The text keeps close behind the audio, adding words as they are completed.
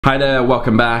Hi there,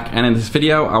 welcome back, and in this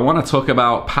video I want to talk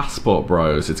about passport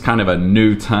bros. It's kind of a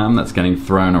new term that's getting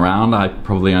thrown around. I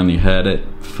probably only heard it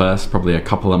first probably a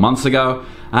couple of months ago.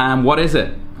 And what is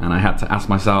it? And I had to ask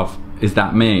myself, is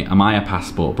that me? Am I a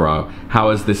passport bro?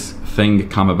 How has this thing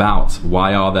come about?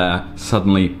 Why are there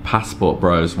suddenly passport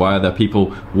bros? Why are there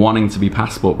people wanting to be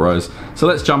passport bros? So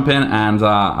let's jump in, and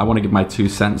I want to give my 2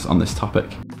 cents on this topic.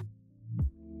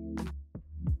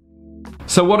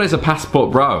 So what is a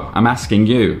passport bro? I'm asking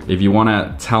you. If you want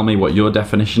to tell me what your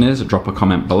definition is, drop a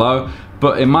comment below.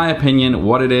 But in my opinion,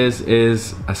 what it is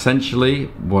essentially,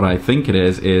 what I think it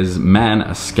is men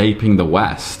escaping the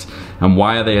West. And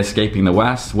why are they escaping the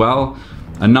West? Well,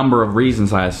 a number of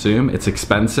reasons, I assume. It's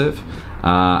expensive.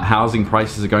 Housing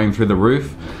prices are going through the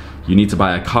roof. You need to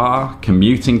buy a car,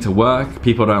 commuting to work.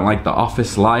 People don't like the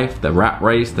office life, the rat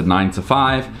race, the 9 to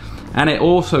 5. And it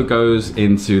also goes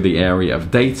into the area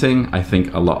of dating. I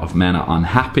think a lot of men are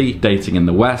unhappy dating in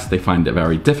the West. They find it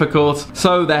very difficult.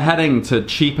 So they're heading to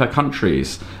cheaper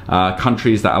countries,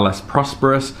 countries that are less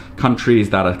prosperous, countries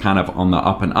that are kind of on the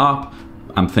up and up.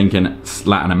 I'm thinking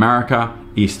Latin America,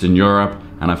 Eastern Europe,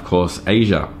 and of course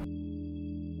Asia.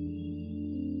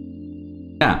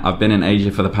 Yeah, I've been in Asia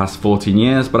for the past 14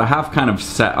 years, but I have kind of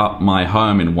set up my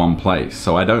home in one place,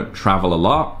 so I don't travel a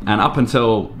lot. And up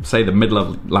until, say, the middle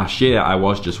of last year, I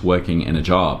was just working in a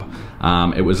job.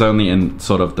 It was only in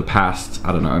sort of the past,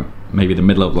 I don't know, maybe the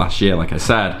middle of last year, like I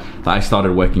said, that I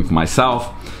started working for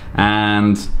myself.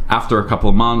 And after a couple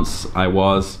of months,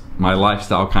 my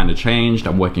lifestyle kind of changed.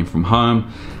 I'm working from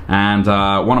home. And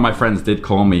one of my friends did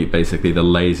call me basically the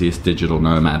laziest digital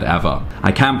nomad ever.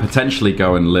 I can potentially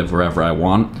go and live wherever I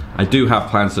want. I do have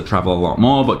plans to travel a lot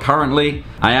more, but currently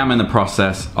I am in the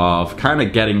process of kind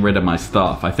of getting rid of my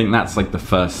stuff. I think that's like the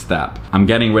first step. I'm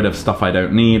getting rid of stuff I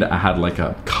don't need. I had like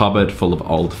a cupboard full of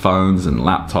old phones and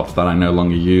laptops that I no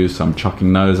longer use, so I'm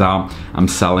chucking those out. I'm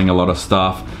selling a lot of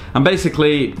stuff. I'm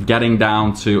basically getting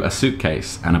down to a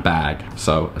suitcase and a bag.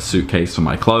 So a suitcase for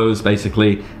my clothes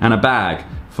basically, and a bag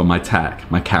for my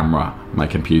tech, my camera, my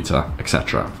computer,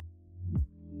 etc.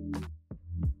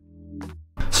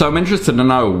 So I'm interested to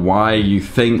know why you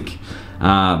think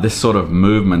this sort of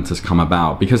movement has come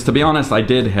about, because to be honest, I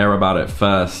did hear about it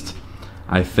first,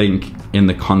 I think in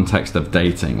the context of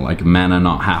dating. Like, men are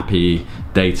not happy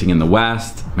dating in the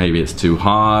West, maybe it's too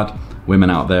hard, women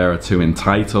out there are too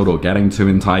entitled or getting too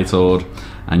entitled,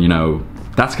 and you know,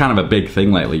 that's kind of a big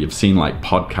thing lately. You've seen like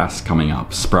podcasts coming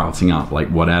up, sprouting up, like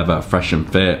whatever, Fresh and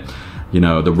Fit, you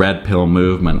know, the red pill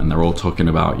movement, and they're all talking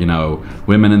about, you know,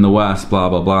 women in the West, blah,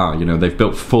 blah, blah. You know, they've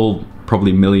built full,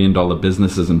 probably $1 million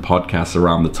businesses and podcasts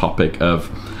around the topic of,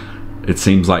 it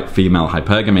seems like, female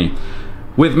hypergamy.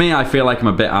 With me, I feel like I'm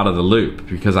a bit out of the loop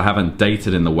because I haven't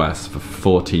dated in the West for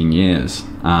 14 years.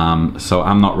 So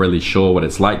I'm not really sure what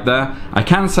it's like there. I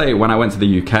can say when I went to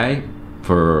the UK,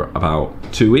 for about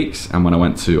 2 weeks, and when I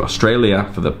went to Australia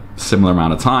for the similar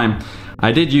amount of time,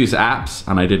 I did use apps,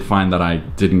 and I did find that I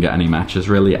didn't get any matches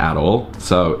really at all,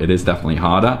 so it is definitely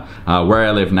harder. Where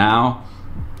I live now,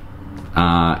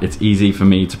 it's easy for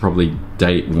me to probably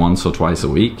date once or twice a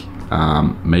week,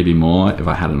 maybe more if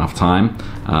I had enough time,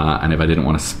 and if I didn't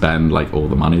want to spend like all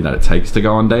the money that it takes to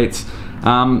go on dates.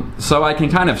 So I can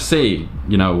kind of see,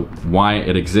 you know, why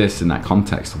it exists in that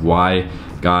context, why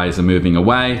guys are moving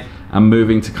away and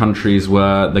moving to countries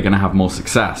where they're gonna have more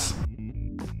success.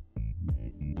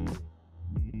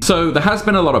 So there has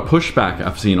been a lot of pushback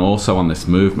I've seen also on this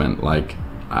movement. Like,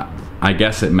 I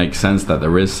guess it makes sense that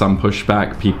there is some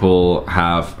pushback. People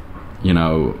have, you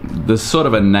know, there's sort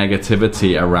of a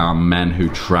negativity around men who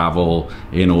travel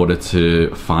in order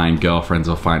to find girlfriends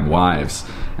or find wives.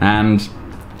 And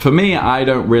for me, I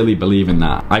don't really believe in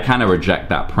that. I kind of reject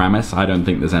that premise. I don't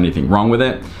think there's anything wrong with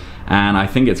it. And I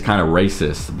think it's kind of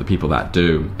racist, the people that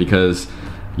do, because,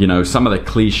 you know, some of the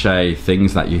cliche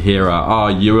things that you hear are,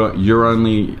 oh, you're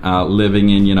only living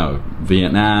in, you know,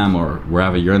 Vietnam or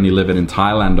wherever, you're only living in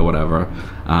Thailand or whatever,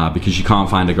 because you can't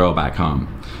find a girl back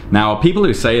home. Now, people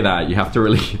who say that, you have to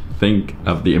really think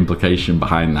of the implication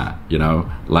behind that, you know,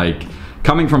 like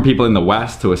coming from people in the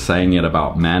West who are saying it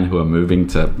about men who are moving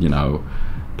to, you know,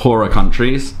 poorer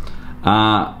countries.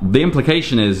 The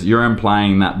implication is you're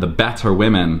implying that the better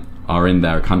women are in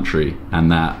their country and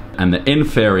the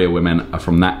inferior women are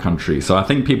from that country. So I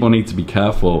think people need to be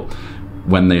careful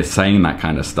when they're saying that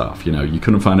kind of stuff. You know, you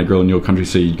couldn't find a girl in your country,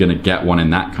 so you're gonna get one in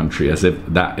that country, as if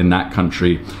that in that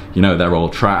country, you know, they're all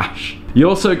trash. You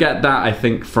also get that, I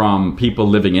think, from people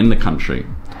living in the country.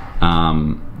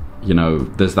 You know,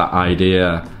 there's that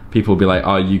idea, people will be like,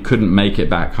 oh, you couldn't make it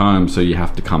back home, so you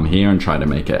have to come here and try to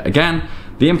make it. Again,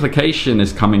 the implication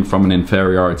is coming from an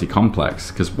inferiority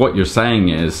complex, because what you're saying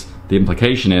is the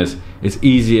implication is it's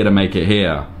easier to make it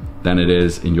here than it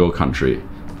is in your country,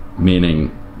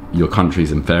 meaning your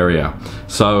country's inferior.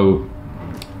 So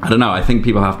I don't know, I think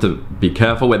people have to be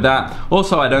careful with that.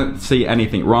 Also, I don't see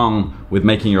anything wrong with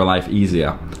making your life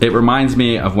easier. It reminds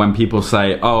me of when people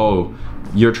say, oh,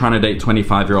 you're trying to date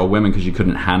 25-year-old women because you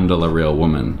couldn't handle a real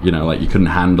woman. You know, like you couldn't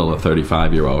handle a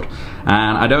 35-year-old.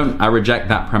 And I reject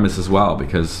that premise as well,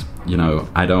 because, you know,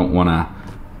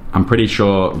 I'm pretty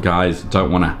sure guys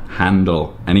don't want to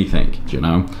handle anything, you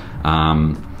know?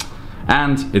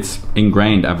 And it's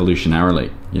ingrained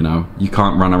evolutionarily, you know? You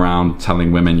can't run around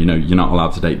telling women, you know, you're not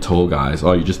allowed to date tall guys.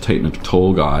 Oh, you're just dating a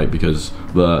tall guy because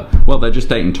well, they're just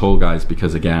dating tall guys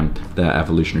because, again, their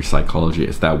evolutionary psychology,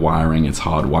 it's their wiring, it's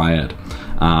hardwired.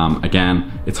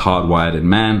 Again, it's hardwired in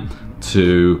men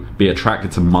to be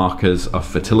attracted to markers of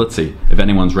fertility. If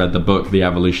anyone's read the book, The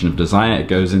Evolution of Desire, it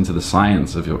goes into the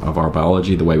science of our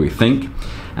biology, the way we think.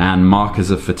 And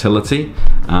markers of fertility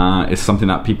is something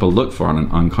that people look for on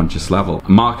an unconscious level.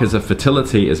 Markers of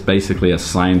fertility is basically a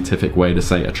scientific way to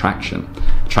say attraction.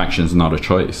 Attraction is not a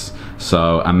choice.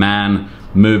 So a man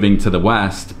moving to the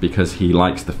West because he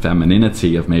likes the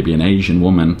femininity of maybe an Asian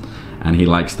woman, and he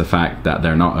likes the fact that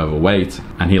they're not overweight,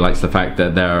 and he likes the fact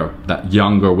that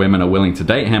younger women are willing to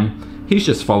date him, he's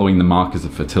just following the markers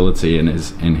of fertility in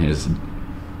his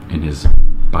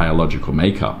biological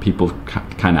makeup. People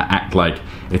kind of act like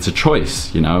it's a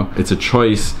choice, you know? It's a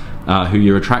choice who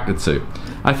you're attracted to.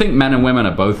 I think men and women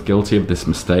are both guilty of this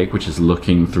mistake, which is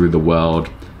looking through the world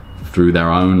through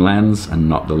their own lens and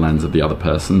not the lens of the other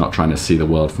person, not trying to see the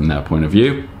world from their point of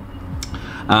view.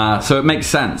 So it makes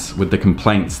sense with the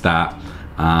complaints that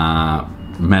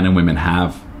men and women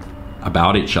have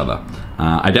about each other.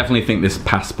 I definitely think this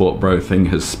passport bro thing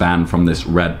has spanned from this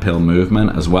red pill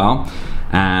movement as well.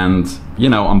 And, you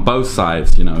know, on both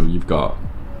sides, you know, you've got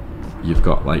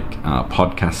like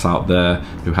podcasts out there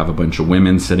who have a bunch of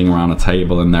women sitting around a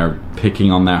table and they're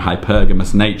picking on their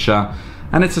hypergamous nature.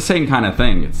 And it's the same kind of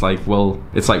thing. It's like, well,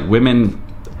 it's like women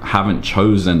haven't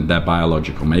chosen their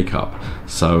biological makeup,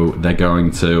 so they're going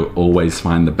to always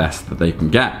find the best that they can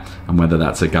get. And whether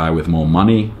that's a guy with more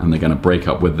money and they're going to break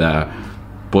up with their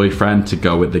boyfriend to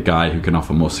go with the guy who can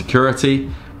offer more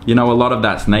security, you know, a lot of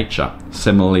that's nature.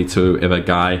 Similarly to if a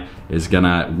guy is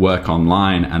gonna work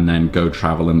online and then go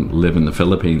travel and live in the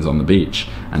Philippines on the beach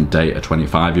and date a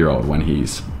 25-year-old when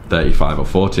he's 35 or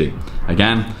 40.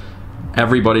 Again,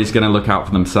 everybody's gonna look out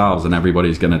for themselves and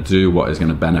everybody's gonna do what is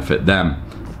gonna benefit them.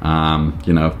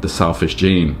 You know, the selfish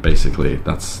gene, basically.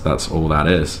 That's all that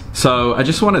is. So I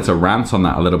just wanted to rant on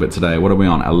that a little bit today. What are we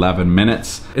on? 11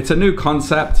 minutes. It's a new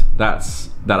concept that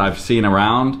I've seen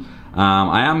around.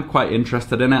 I am quite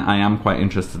interested in it. I am quite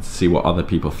interested to see what other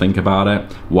people think about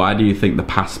it. Why do you think the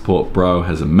passport bro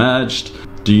has emerged?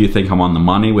 Do you think I'm on the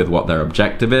money with what their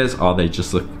objective is? Are they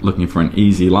just looking for an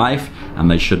easy life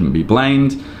and they shouldn't be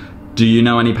blamed? Do you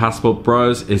know any passport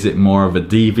bros? Is it more of a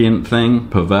deviant thing,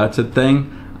 perverted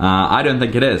thing? I don't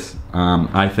think it is.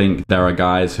 I think there are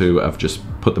guys who have just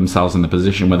put themselves in the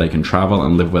position where they can travel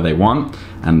and live where they want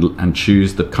and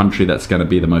choose the country that's going to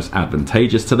be the most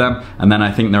advantageous to them. And then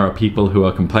I think there are people who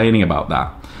are complaining about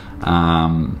that.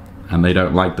 And they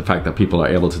don't like the fact that people are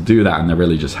able to do that and they're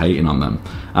really just hating on them.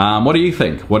 What do you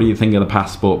think? What do you think of the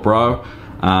passport bro?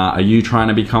 Are you trying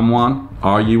to become one?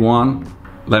 Are you one?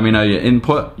 Let me know your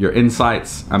input, your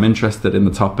insights. I'm interested in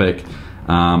the topic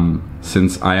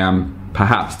since I am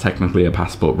perhaps technically a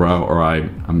passport bro, or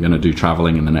I'm gonna do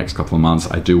traveling in the next couple of months.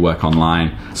 I do work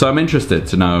online. So I'm interested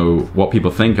to know what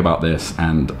people think about this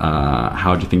and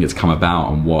how do you think it's come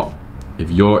about, and what,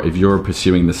 if you're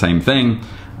pursuing the same thing,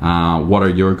 what are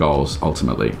your goals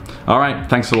ultimately? All right,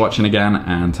 thanks for watching again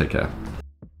and take care.